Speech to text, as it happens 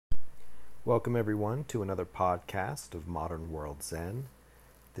Welcome, everyone, to another podcast of Modern World Zen.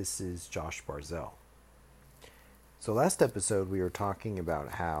 This is Josh Barzell. So, last episode, we were talking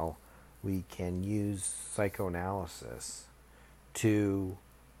about how we can use psychoanalysis to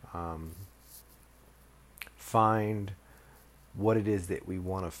find what it is that we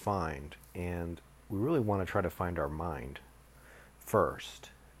want to find. And we really want to try to find our mind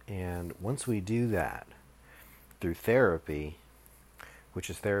first. And once we do that through therapy,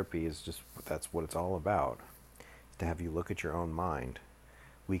 therapy is just, that's what it's all about, to have you look at your own mind.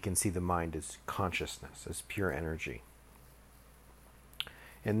 We can see the mind as consciousness, as pure energy.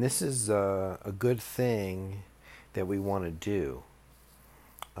 And this is a good thing that we want to do,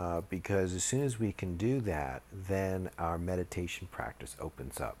 because as soon as we can do that, then our meditation practice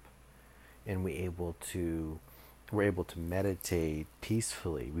opens up, and we're able to meditate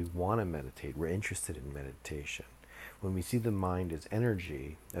peacefully. We want to meditate. We're interested in meditation. When we see the mind as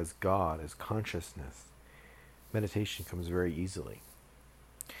energy, as God, as consciousness, meditation comes very easily.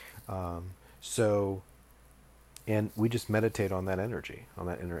 And we just meditate on that energy, on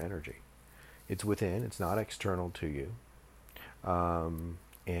that inner energy. It's within, it's not external to you.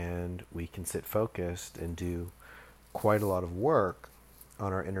 And we can sit focused and do quite a lot of work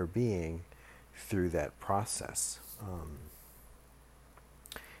on our inner being through that process.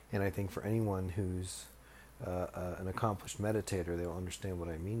 And I think for anyone who's an accomplished meditator, they'll understand what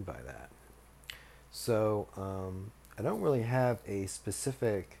I mean by that. So I don't really have a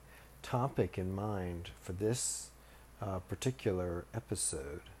specific topic in mind for this particular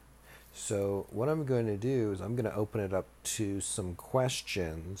episode. So what I'm going to do is I'm going to open it up to some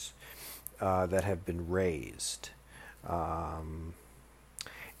questions that have been raised. And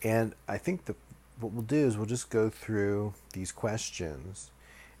I think what we'll do is we'll just go through these questions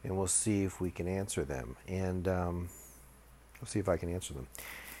and we'll see if we can answer them. And we'll see if I can answer them.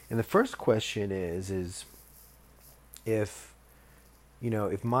 And the first question is if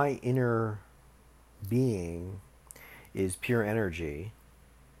my inner being is pure energy,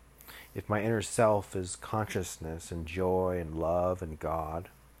 if my inner self is consciousness and joy and love and God,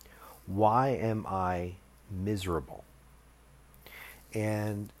 why am I miserable?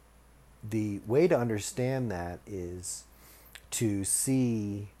 And the way to understand that is to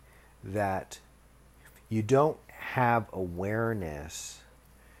see that you don't have awareness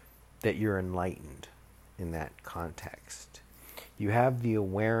that you're enlightened in that context. You have the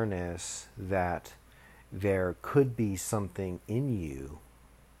awareness that there could be something in you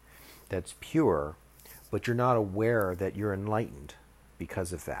that's pure, but you're not aware that you're enlightened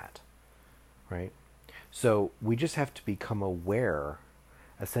because of that, right? So we just have to become aware,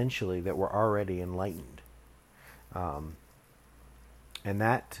 essentially, that we're already enlightened. And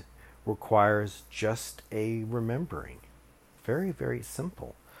that requires just a remembering. Very, very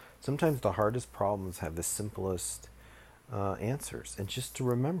simple. Sometimes the hardest problems have the simplest answers. And just to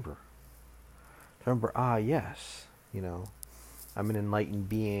remember. Remember, yes, I'm an enlightened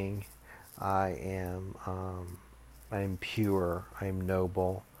being. I am pure. I am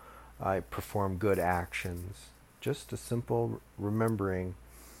noble. I perform good actions. Just a simple remembering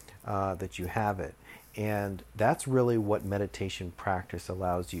that you have it. And that's really what meditation practice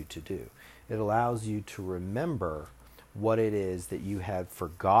allows you to do. It allows you to remember what it is that you had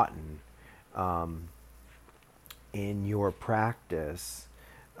forgotten in your practice,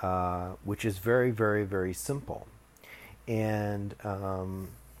 which is very, very, very simple. And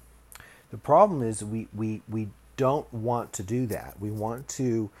the problem is we don't want to do that. We want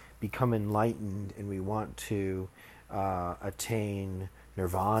to become enlightened, and we want to attain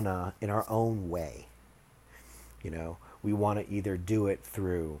nirvana in our own way. We want to either do it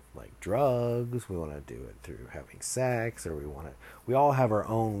through like drugs, we want to do it through having sex, or we all have our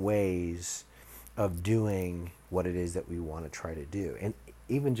own ways of doing what it is that we want to try to do. And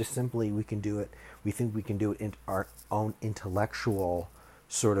even just simply we think we can do it in our own intellectual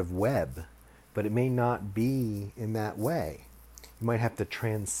sort of web, but it may not be in that way. You might have to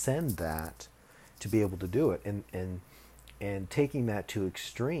transcend that to be able to do it. And taking that to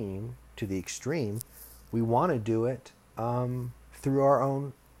the extreme, we want to do it through our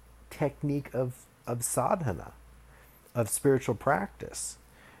own technique of sadhana, of spiritual practice.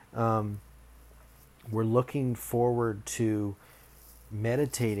 We're looking forward to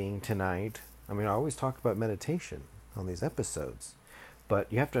meditating tonight. I mean, I always talk about meditation on these episodes, but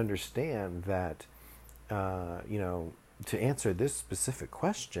you have to understand that, to answer this specific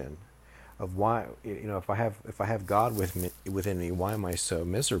question of why, if I have God within me, why am I so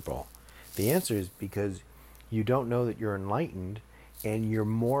miserable? The answer is because you don't know that you're enlightened, and you're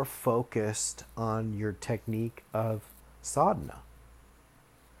more focused on your technique of sadhana.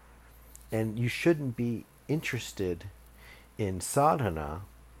 And you shouldn't be interested in sadhana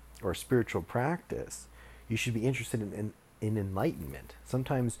or spiritual practice. You should be interested in enlightenment.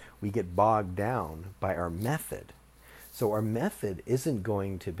 Sometimes we get bogged down by our method. So our method isn't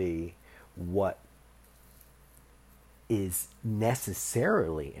going to be what is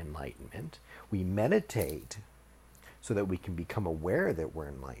necessarily enlightenment. We meditate so that we can become aware that we're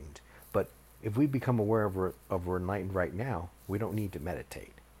enlightened. But if we become aware of we're enlightened right now, we don't need to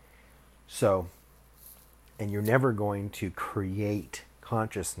meditate. So, and you're never going to create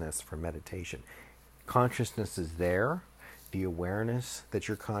consciousness for meditation. Consciousness is there. The awareness that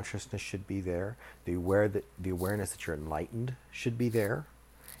your consciousness should be there. The awareness that you're enlightened should be there.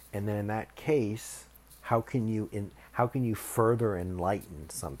 And then in that case, how can you further enlighten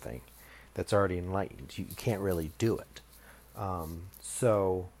something that's already enlightened? You can't really do it.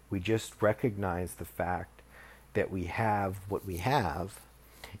 So we just recognize the fact that we have what we have,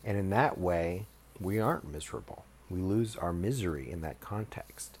 and in that way, we aren't miserable. We lose our misery in that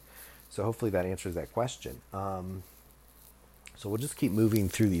context. So hopefully that answers that question. So we'll just keep moving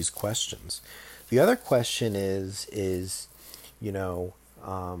through these questions. The other question is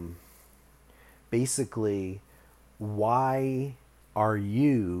basically, why are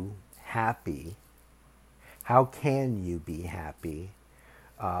you happy? How can you be happy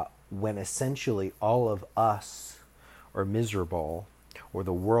when essentially all of us are miserable or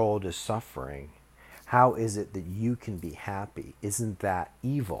the world is suffering? How is it that you can be happy? Isn't that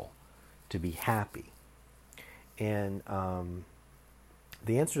evil to be happy? And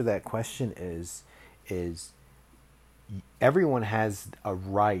the answer to that question is everyone has a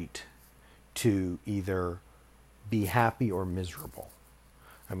right to either be happy or miserable.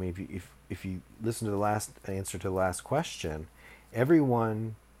 I mean, if you listen to the last answer to the last question,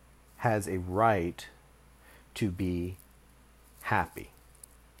 everyone has a right to be happy.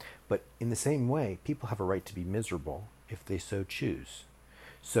 But in the same way, people have a right to be miserable if they so choose.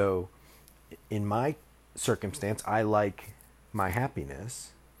 So in my circumstance, I like my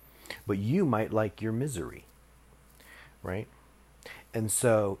happiness, but you might like your misery, right? And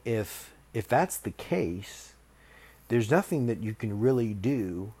so if that's the case, there's nothing that you can really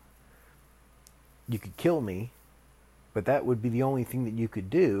do. You could kill me, but that would be the only thing that you could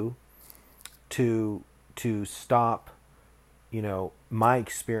do to stop, my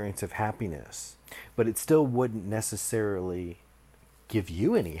experience of happiness. But it still wouldn't necessarily give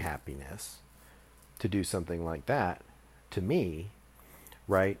you any happiness to do something like that to me,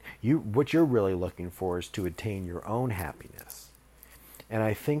 right? What you're really looking for is to attain your own happiness. And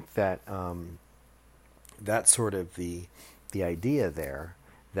I think that that's sort of the idea there,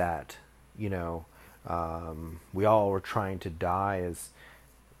 that we all are trying to die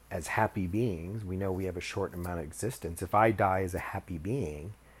as happy beings. We know we have a short amount of existence. If I die as a happy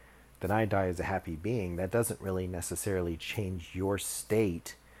being, then I die as a happy being. That doesn't really necessarily change your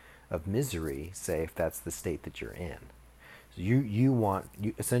state of misery, say, if that's the state that you're in. So you want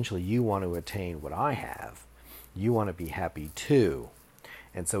to attain what I have. You want to be happy too.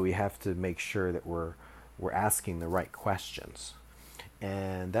 And so we have to make sure that we're asking the right questions.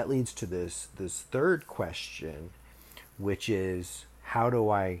 And that leads to this third question, which is, how do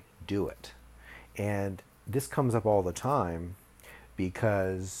I do it? And this comes up all the time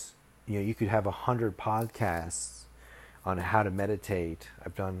because you could have 100 podcasts on how to meditate.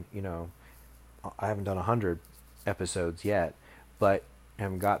 I've done, I haven't done 100 episodes yet, but I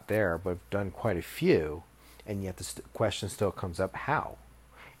haven't got there, but I've done quite a few, and yet the question still comes up, how?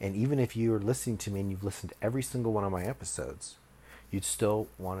 And even if you are listening to me and you've listened to every single one of my episodes, you'd still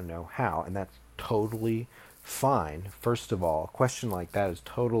want to know how, and that's totally fine. First of all, a question like that is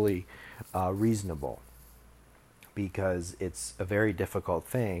totally reasonable, because it's a very difficult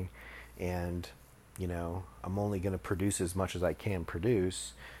thing, and I'm only going to produce as much as I can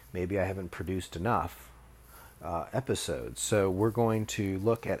produce. Maybe I haven't produced enough episodes. So we're going to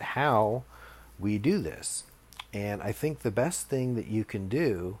look at how we do this. And I think the best thing that you can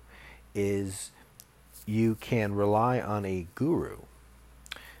do is you can rely on a guru.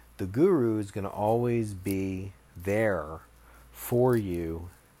 The guru is going to always be there for you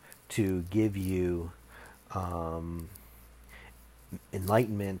to give you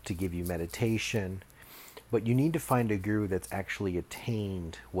enlightenment, to give you meditation. But you need to find a guru that's actually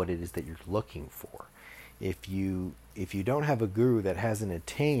attained what it is that you're looking for. If you don't have a guru that hasn't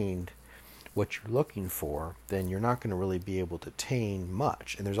attained what you're looking for, then you're not going to really be able to attain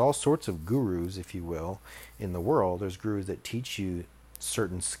much. And there's all sorts of gurus, if you will, in the world. There's gurus that teach you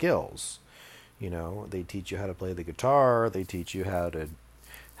certain skills. They teach you how to play the guitar. They teach you how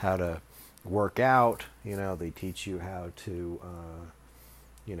to work out. They teach you how to,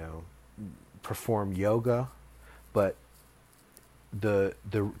 perform yoga, but the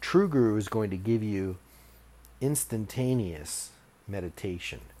true guru is going to give you instantaneous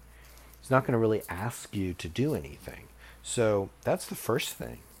meditation. He's not going to really ask you to do anything. So that's the first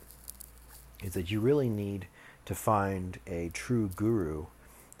thing, is that you really need to find a true guru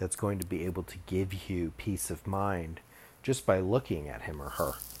that's going to be able to give you peace of mind just by looking at him or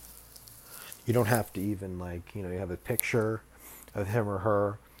her. You don't have to even you have a picture of him or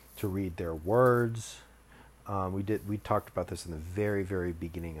her to read their words. We talked about this in the very, very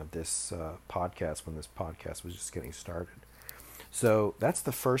beginning of this podcast, when this podcast was just getting started. So that's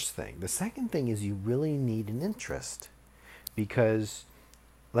the first thing. The second thing is you really need an interest, because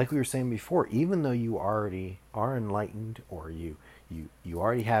like we were saying before, even though you already are enlightened, or you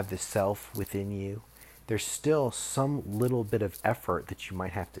already have the self within you, there's still some little bit of effort that you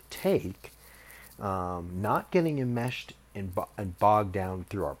might have to take, not getting enmeshed and bogged down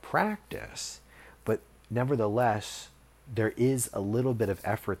through our practice, but nevertheless, there is a little bit of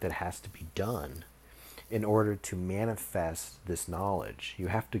effort that has to be done in order to manifest this knowledge. You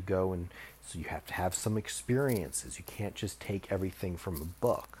have to go so you have to have some experiences. You can't just take everything from a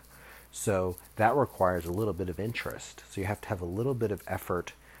book. So that requires a little bit of interest. So you have to have a little bit of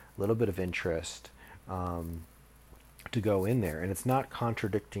effort, a little bit of interest to go in there. And it's not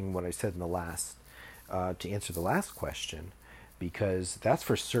contradicting what I said in the last, to answer the last question, because that's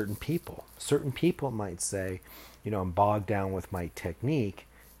for certain people. Certain people might say, I'm bogged down with my technique.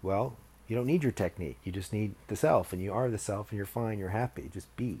 Well, you don't need your technique. You just need the self, and you are the self, and you're fine. You're happy.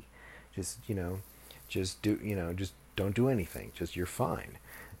 Just be. Just don't do anything. Just, you're fine.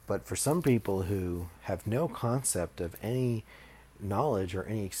 But for some people who have no concept of any knowledge or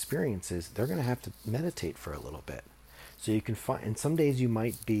any experiences, they're going to have to meditate for a little bit. So you can find, and some days you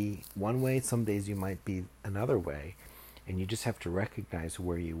might be one way, some days you might be another way, and you just have to recognize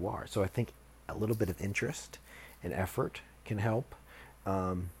where you are. So I think a little bit of interest and effort can help.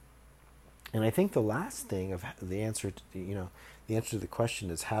 And I think the last thing of the answer to the question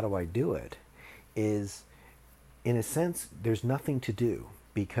is, how do I do it? Is, in a sense, there's nothing to do,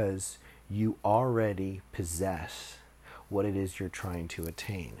 because you already possess what it is you're trying to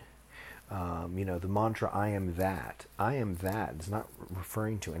attain. The mantra, I am that. I am that is not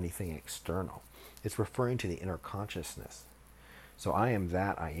referring to anything external. It's referring to the inner consciousness. So I am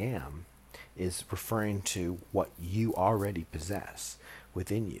that I am is referring to what you already possess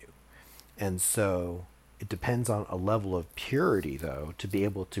within you. And so it depends on a level of purity, though, to be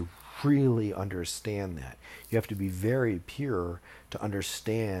able to really understand that. You have to be very pure to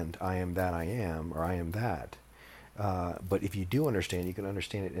understand I am that I am, or I am that. But if you do understand, you can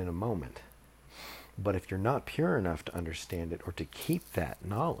understand it in a moment. But if you're not pure enough to understand it or to keep that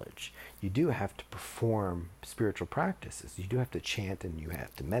knowledge, you do have to perform spiritual practices. You do have to chant, and you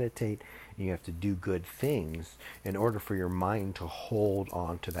have to meditate, and you have to do good things in order for your mind to hold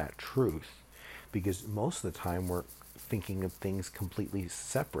on to that truth. Because most of the time we're thinking of things completely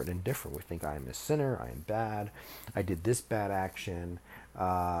separate and different. We think, I am a sinner, I am bad, I did this bad action,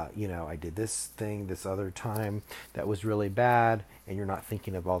 I did this thing this other time that was really bad, and you're not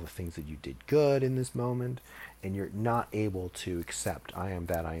thinking of all the things that you did good in this moment, and you're not able to accept I am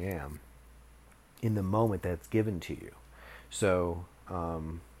that I am in the moment that's given to you. So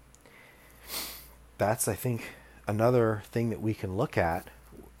that's, I think, another thing that we can look at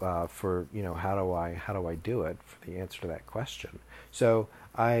for how do I do it, for the answer to that question. So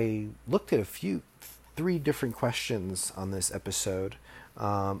I looked at three different questions on this episode,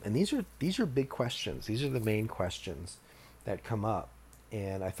 and these are big questions. These are the main questions that come up,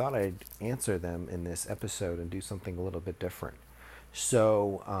 and I thought I'd answer them in this episode and do something a little bit different.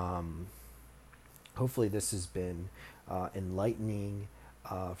 So hopefully this has been enlightening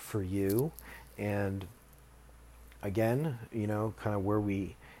for you. And again, kind of where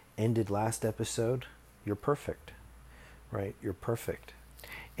we ended last episode, you're perfect, right? You're perfect.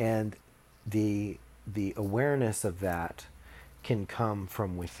 And the awareness of that can come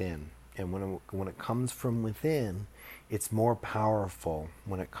from within. And when it comes from within, it's more powerful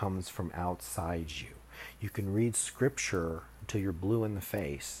when it comes from outside you. You can read scripture until you're blue in the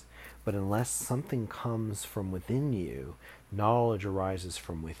face, but unless something comes from within you, knowledge arises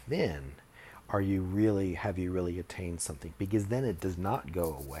from within, have you really attained something? Because then it does not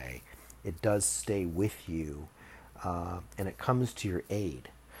go away. It does stay with you, and it comes to your aid.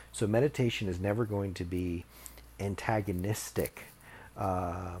 So meditation is never going to be antagonistic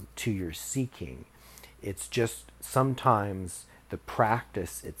to your seeking. It's just sometimes the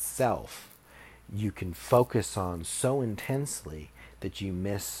practice itself you can focus on so intensely that you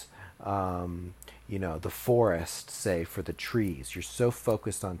miss the forest, say, for the trees. You're so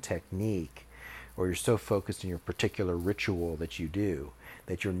focused on technique, or you're so focused on your particular ritual that you do,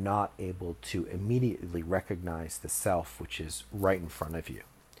 that you're not able to immediately recognize the self which is right in front of you.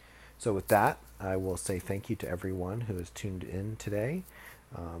 So with that, I will say thank you to everyone who has tuned in today.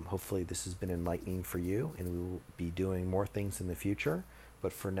 Hopefully this has been enlightening for you, and we will be doing more things in the future.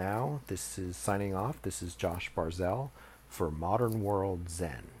 But for now, this is signing off. This is Josh Barzell for Modern World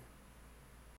Zen.